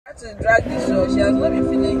To drag this show, she has not been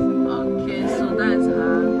feeling okay, so that's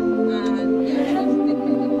her. And yeah, she has to take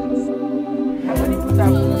my notes. I've already put her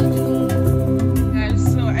food. Guys,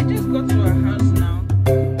 so I just got to her house now.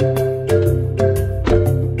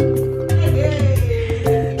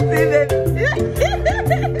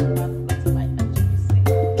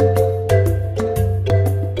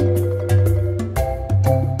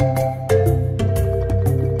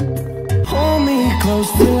 Hold me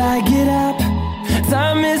close till I get up.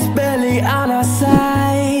 Time is barely on our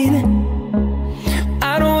side.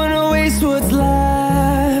 I don't wanna waste what's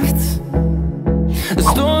left. The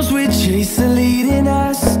storms we chase are leading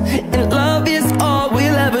us, and love is all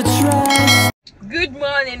we'll ever trust. Good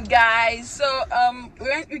morning, guys. So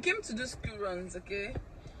we came to do school runs, okay?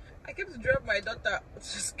 I came to drop my daughter to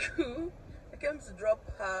school. I came to drop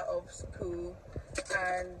her off school,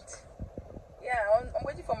 and yeah, I'm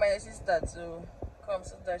waiting for my sister to come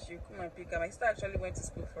so that she come and pick her. My sister actually went to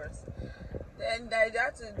school first. Then I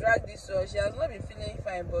had to drag this, so she has not been feeling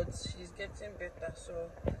fine, but she's getting better.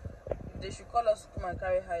 So if they should call us to come and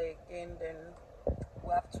carry her again, then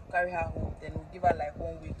we'll have to carry her home. Then we'll give her like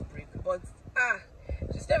 1 week break. But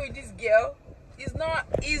to stay with this girl is not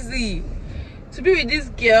easy. To be with this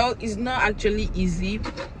girl is not actually easy.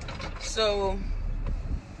 So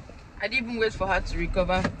I didn't even wait for her to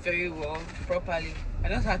recover very well, properly. I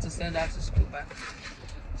just had to send her to school back.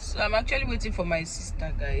 So I'm actually waiting for my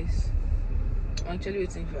sister, guys. I'm actually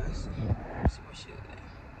waiting for her. See what she's like.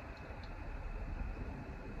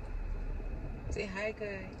 Say hi,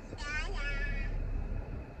 guys.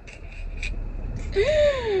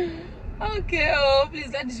 Okay, oh,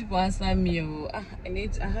 please let these people answer me. Oh,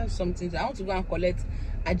 I have something. I want to go and collect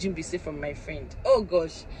Ajimbise from my friend. Oh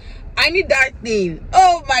gosh, I need that thing.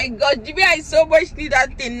 Oh my god, Jimmy, I so much need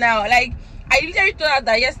that thing now. Like, I literally told her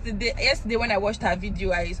that yesterday when I watched her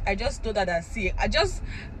video, I just told her that, see, I just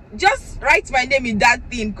write my name in that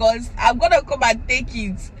thing, because I'm gonna come and take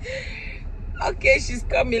it. Okay, she's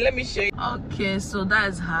coming. Let me show you. Okay, so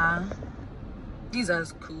that's her. These are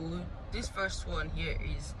cool. This first one here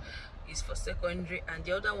is for secondary, and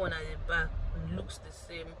the other one at the back looks the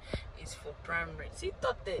same, is for primary. See,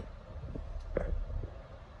 Tote.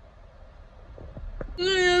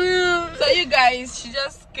 So you guys, she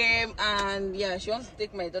just came, and yeah, she wants to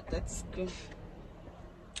take my daughter to school.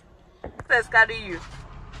 Let's carry you.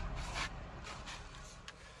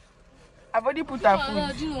 I've already put her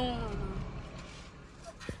food.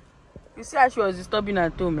 You see how she was disturbing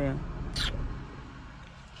at home, man.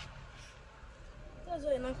 That's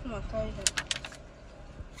why you're not come and carry her.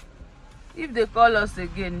 If they call us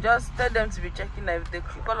again, just tell them to be checking that. If they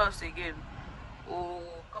call us again, oh,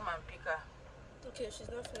 come and pick her. Okay, she's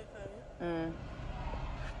not feeling fine.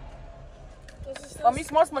 For me,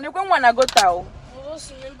 small money. When wanna go tao?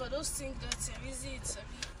 Just remember those things that visit,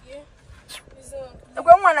 yeah.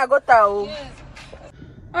 When wanna go tao? Yes.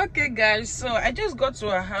 Okay, guys. So I just got to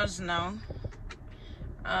her house now.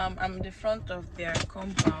 I'm the front of their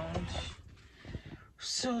compound.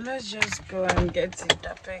 So let's just go and get it,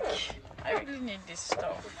 Dapek. I really need this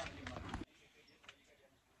stuff.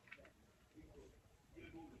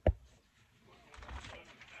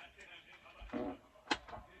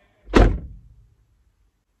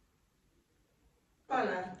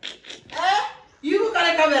 You look at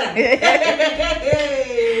the camera.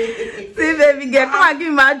 See, baby girl, come and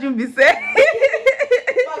give me Ajimbise.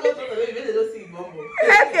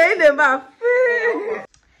 Okay, in the mouth.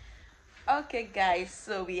 Okay, guys,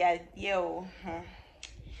 so we are here.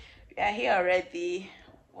 We are here already.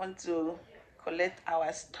 Want to collect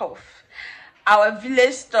our stuff, our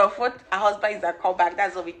village stuff. What our husband is a callback.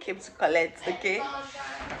 That's what we came to collect. Okay.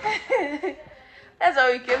 That's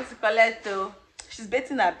what we came to collect. Though she's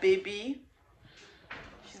bathing her baby.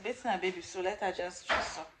 So let her just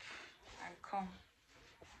dress up and come.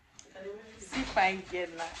 See fine girl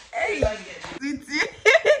now. Hey, sweetie.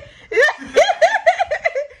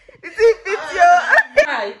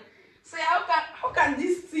 Hi. So how can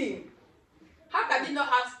this thing? How can it not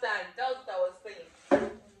have stand? That was what I was saying.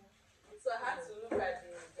 So I had to look at the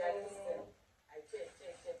distance. I check,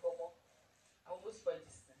 come on. I almost spoiled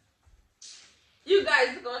this thing. You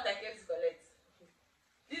guys look at what I came to collect.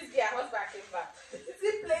 This girl husband came back.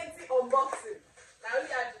 See plenty unboxing. Now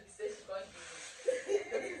only had to say she can't do it.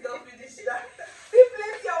 Please don't finish that. See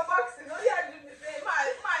plenty unboxing. Only had to say my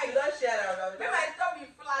don't share around. When I come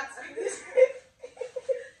in flat, finish.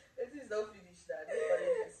 Please don't finish that.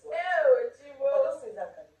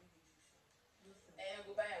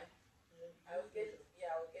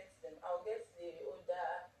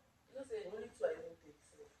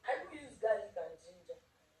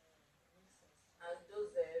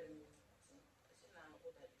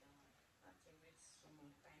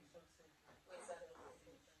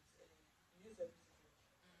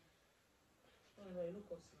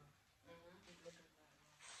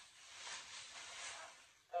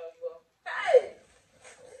 Hey!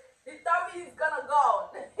 The tummy is gonna go.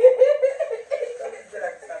 It's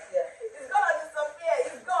gonna disappear.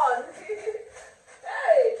 It's gone.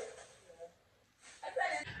 Hey!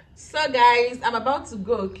 So guys, I'm about to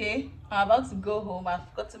go, okay? I'm about to go home.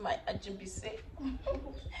 I've gotten my ajibise.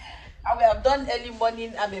 And we have done early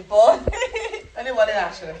morning. I'm a born. Early morning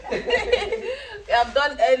actually. We have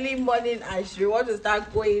done early morning ashray. I want to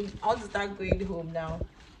start going home now.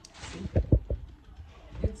 See?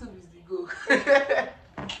 YouTube is the go.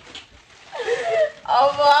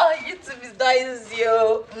 Oh, YouTube is not easy.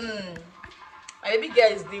 My baby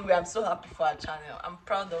girl is doing well. I'm so happy for her channel. I'm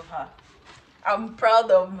proud of her. I'm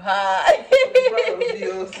proud of her.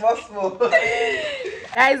 Small.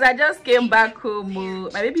 Guys, I just came back home.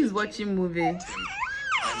 My baby is watching movie.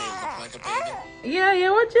 Yeah,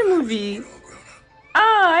 you're watching movie.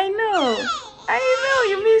 Oh, I know.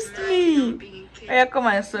 You missed me. Oh, yeah, come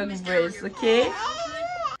and suck breast, okay?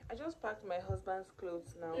 I just packed my husband's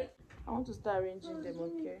clothes now. I want to start arranging them,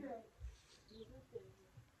 okay?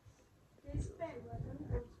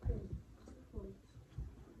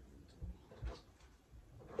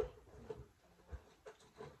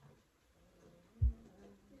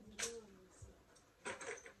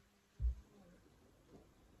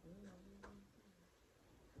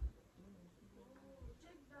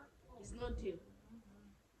 It's not you.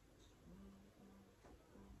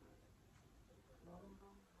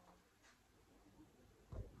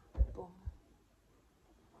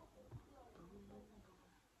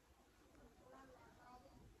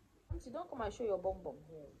 You don't come and show your bum bum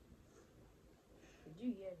here. Did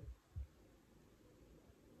you hear me?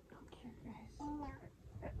 Okay, guys.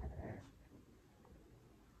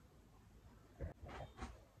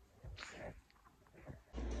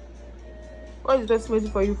 What is best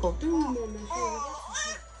waiting for you for?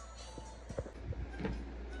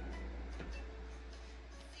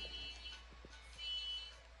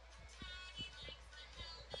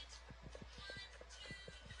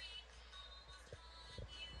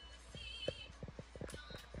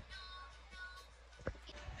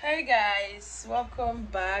 Hey guys, welcome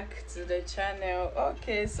back to the channel.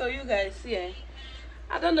 Okay, so you guys see,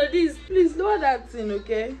 I don't know this. Please lower that thing,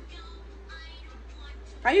 okay?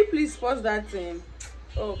 Can you please pause that thing?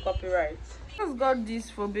 Oh, copyright. I just got this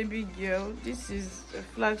for baby girl. This is a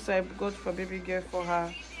flags I got for baby girl for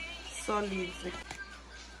her solid.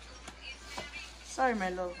 Sorry, my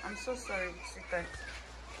love. I'm so sorry, sweetheart.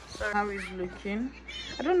 Sorry how it's looking.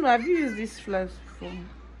 I don't know. Have you used this flags before?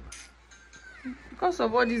 Because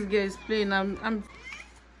of what this girl is playing, I'm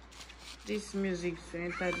this music to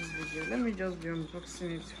enter this video. Let me just be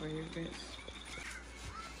unboxing it for you guys.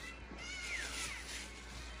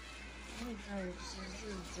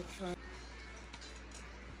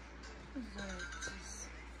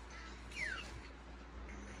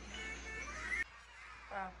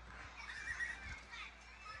 Wow.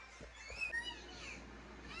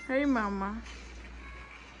 Hey, mama.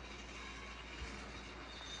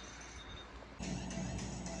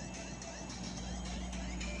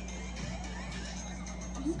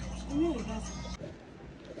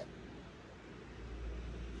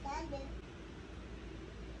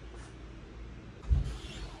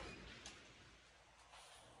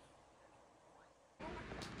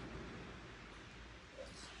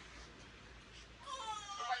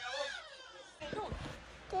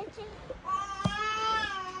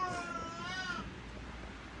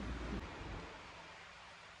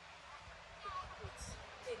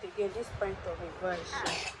 Again, this pint of advice.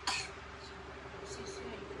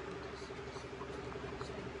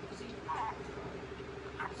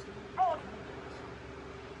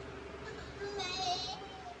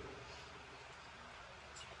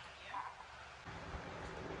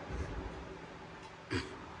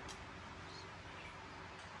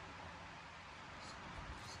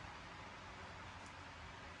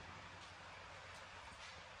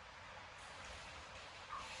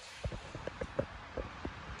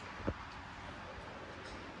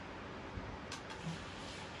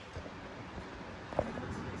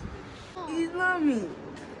 It's not me.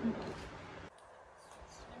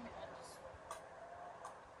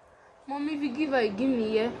 Mommy, if you give her, give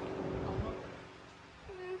me, yeah?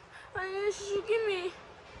 And she should give me.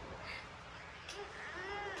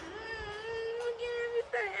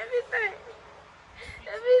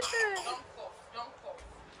 Every time. Don't cough.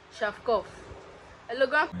 She have cough. Hello,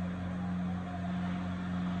 Grandpa.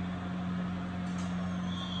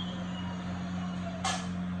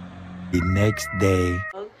 The next day.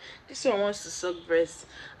 This one wants to suck breast.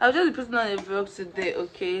 I'll just be putting on a vlog today,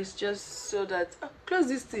 okay? It's just so that close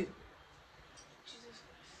this thing. Jesus.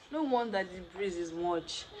 No wonder the breeze is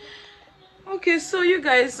much. Okay, so you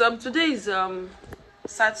guys, today is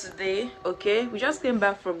Saturday, okay? We just came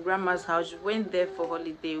back from grandma's house. We went there for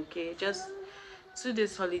holiday, okay? Just 2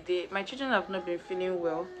 days holiday. My children have not been feeling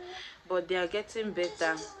well, but they are getting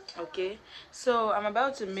better, okay? So I'm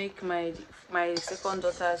about to make my second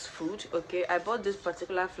daughter's food, okay? I bought this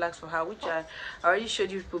particular flask for her, which I already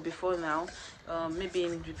showed you people before now, maybe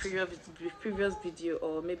in the previous video,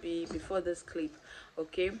 or maybe before this clip,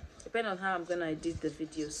 okay? Depending on how I'm gonna edit the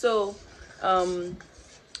video. So I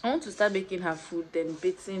want to start making her food, then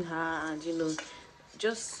bathing her, and you know,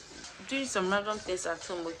 just doing some random things at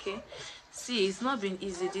home, okay? See, it's not been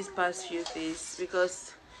easy these past few days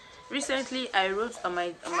because recently I wrote on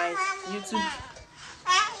my YouTube.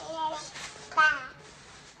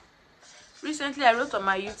 Recently I wrote on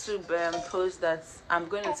my YouTube post that I'm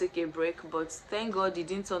going to take a break, but thank God it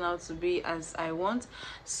didn't turn out to be as I want.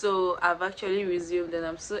 So I've actually resumed and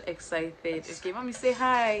I'm so excited. Okay, mommy, say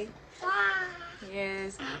hi.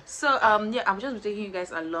 Yes, so yeah, I'm just taking you guys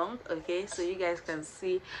along, okay, so you guys can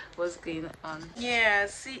see what's going on. Yeah,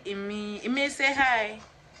 see Imi, say hi.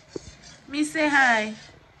 Me, say hi.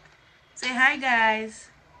 Say hi, guys.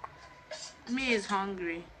 Me is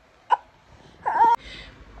hungry.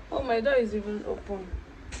 Oh, my door is even open.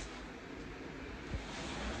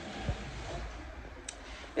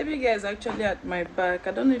 Baby girl is actually at my back.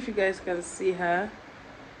 I don't know if you guys can see her.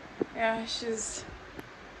 Yeah, she's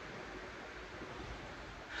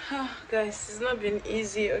guys, it's not been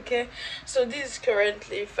easy, okay? So this is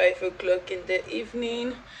currently 5 o'clock in the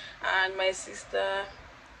evening, and my sister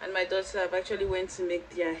and my daughter have actually went to make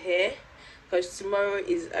their hair because tomorrow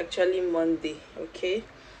is actually Monday, okay?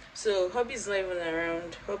 So Hobby is not even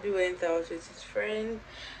around. Hobby went out with his friend,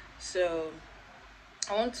 so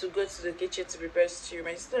I want to go to the kitchen to prepare stew.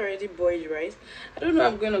 My sister already boiled rice. I don't know how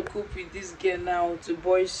I'm gonna cook with this girl now to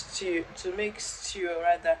boil stew, to make stew, or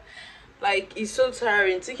rather. Like, it's so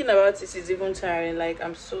tiring. Thinking about it is even tiring. Like,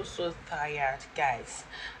 I'm so tired, guys.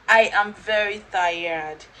 I am very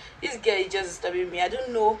tired. This girl is just disturbing me. I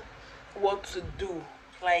don't know what to do.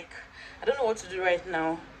 Like, I don't know what to do right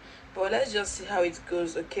now. But let's just see how it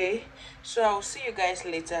goes, okay? So I'll see you guys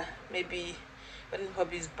later. Maybe when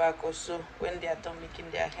Hobby is back or so, when they are done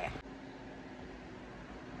making their hair.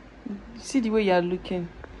 See the way you are looking.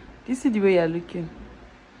 Do you see the way you are looking?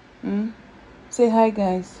 Say hi,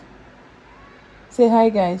 guys. Say hi,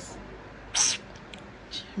 guys.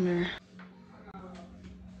 Mirror.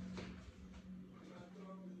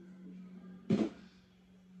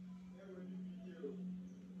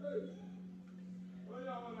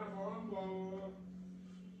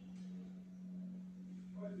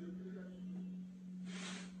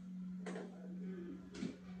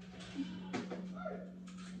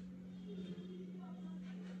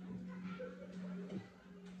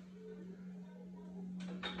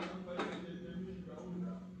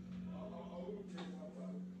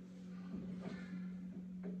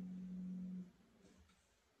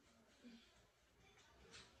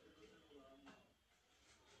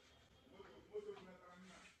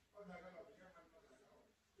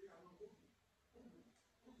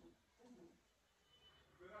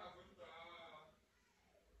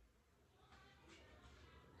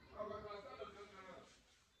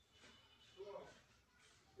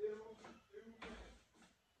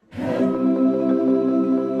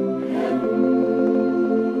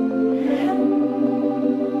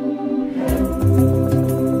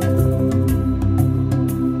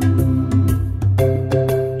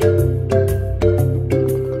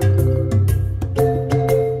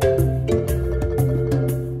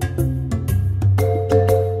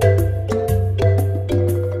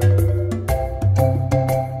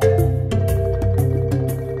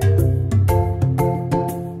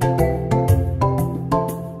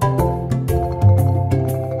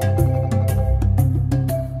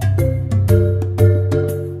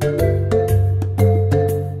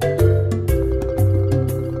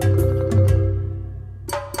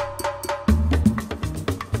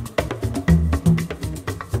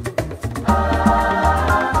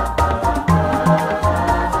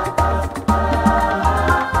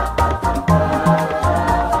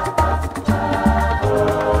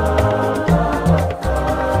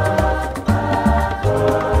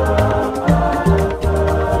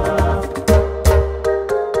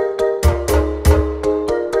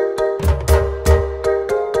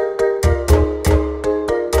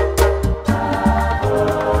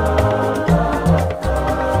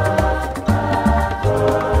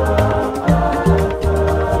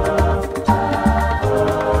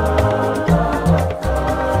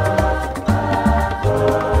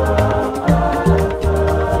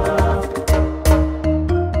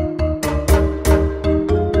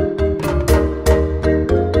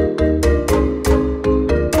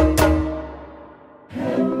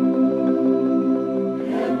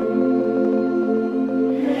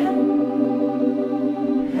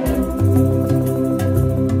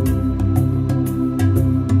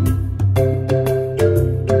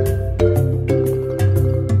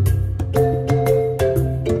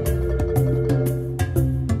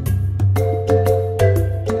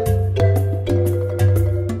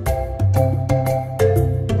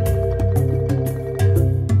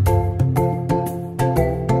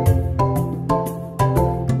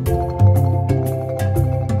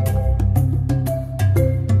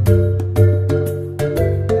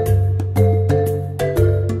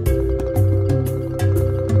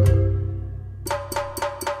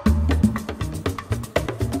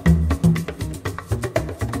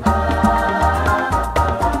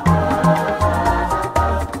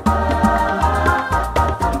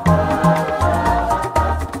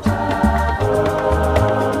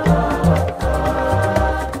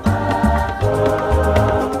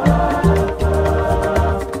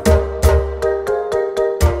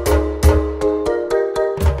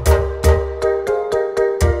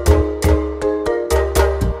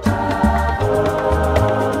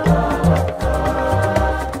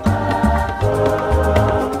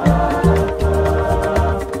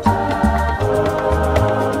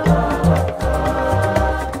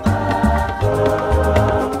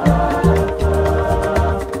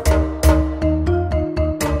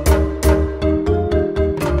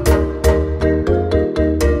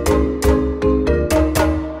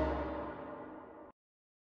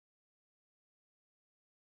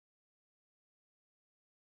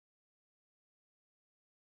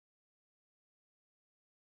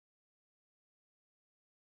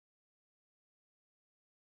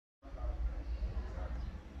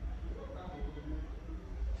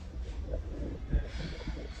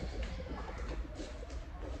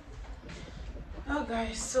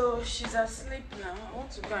 guys, so she's asleep now. I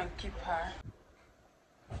want to go and keep her.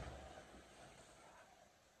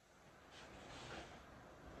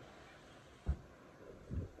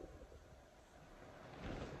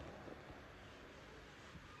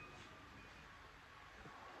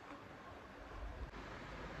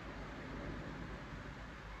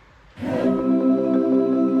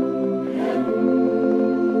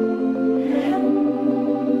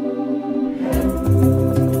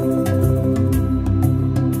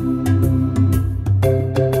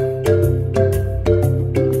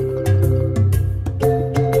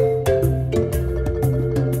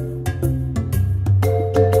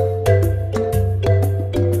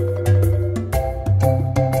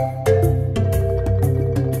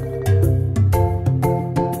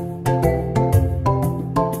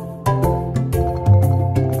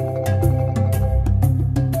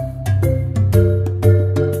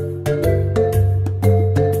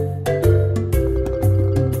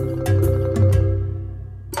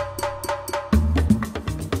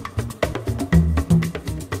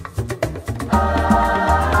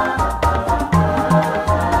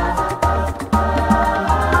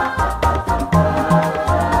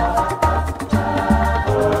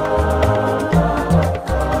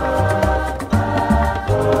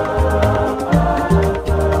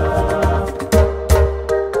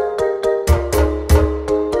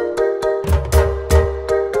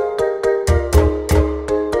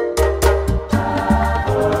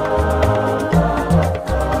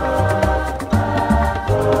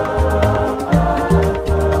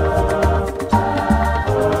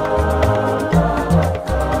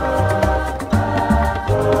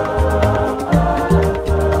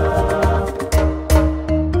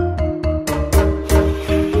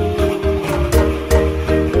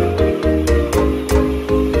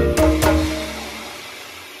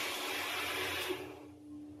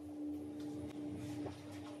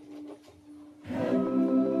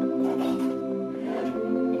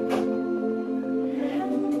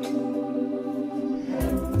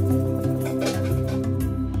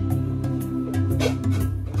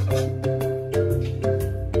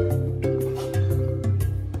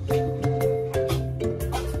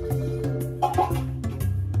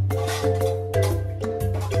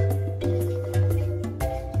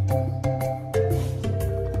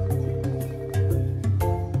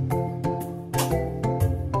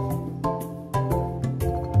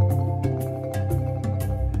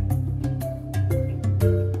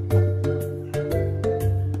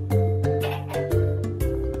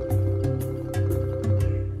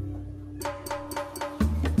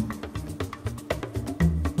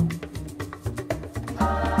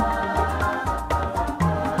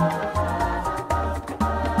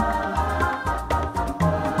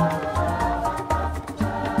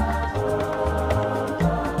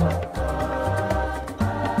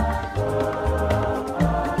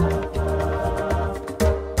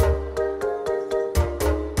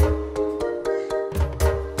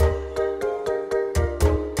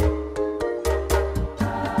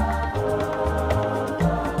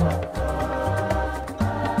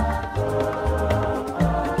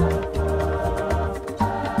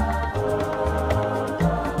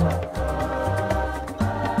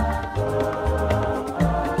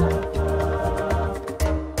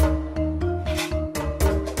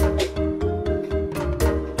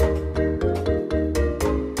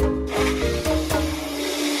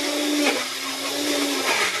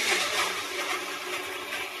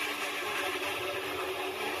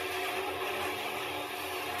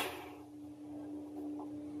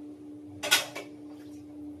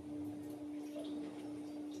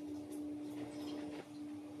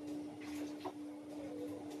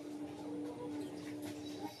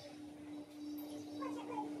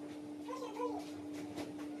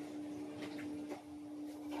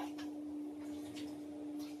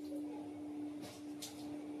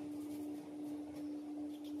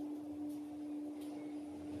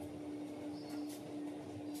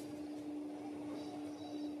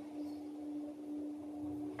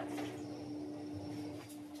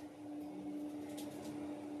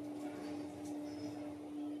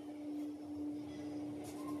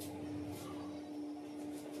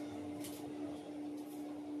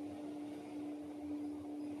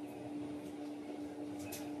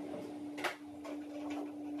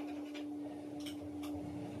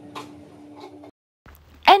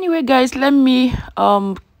 Anyway guys, let me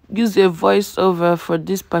use a voiceover for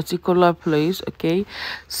this particular place. Okay,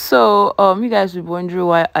 so you guys will be wondering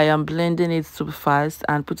why I am blending it so fast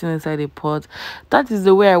and putting it inside a pot. That is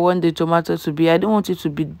the way I want the tomato to be. I don't want it to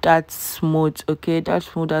be that smooth. Okay, that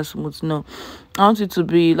smooth, no, I want it to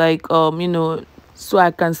be like so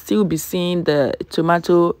I can still be seeing the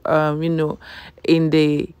tomato you know, in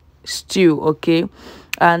the stew. Okay,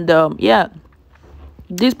 and yeah,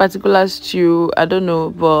 this particular stew, I don't know,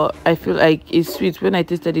 but I feel like it's sweet. When I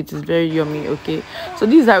tasted it, it's very yummy. Okay, so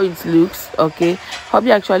this is how it looks. Okay,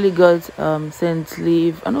 hubby actually got scent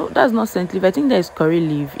leaf. I know that's not scent leaf, I think that is curry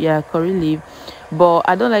leaf. Yeah, curry leaf, but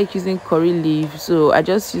I don't like using curry leaf, so I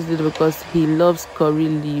just used it because he loves curry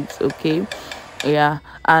leaves. Okay, yeah,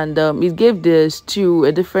 and it gave the stew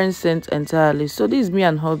a different scent entirely. So this is me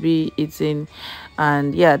and hubby eating,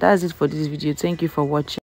 and yeah, that's it for this video. Thank you for watching.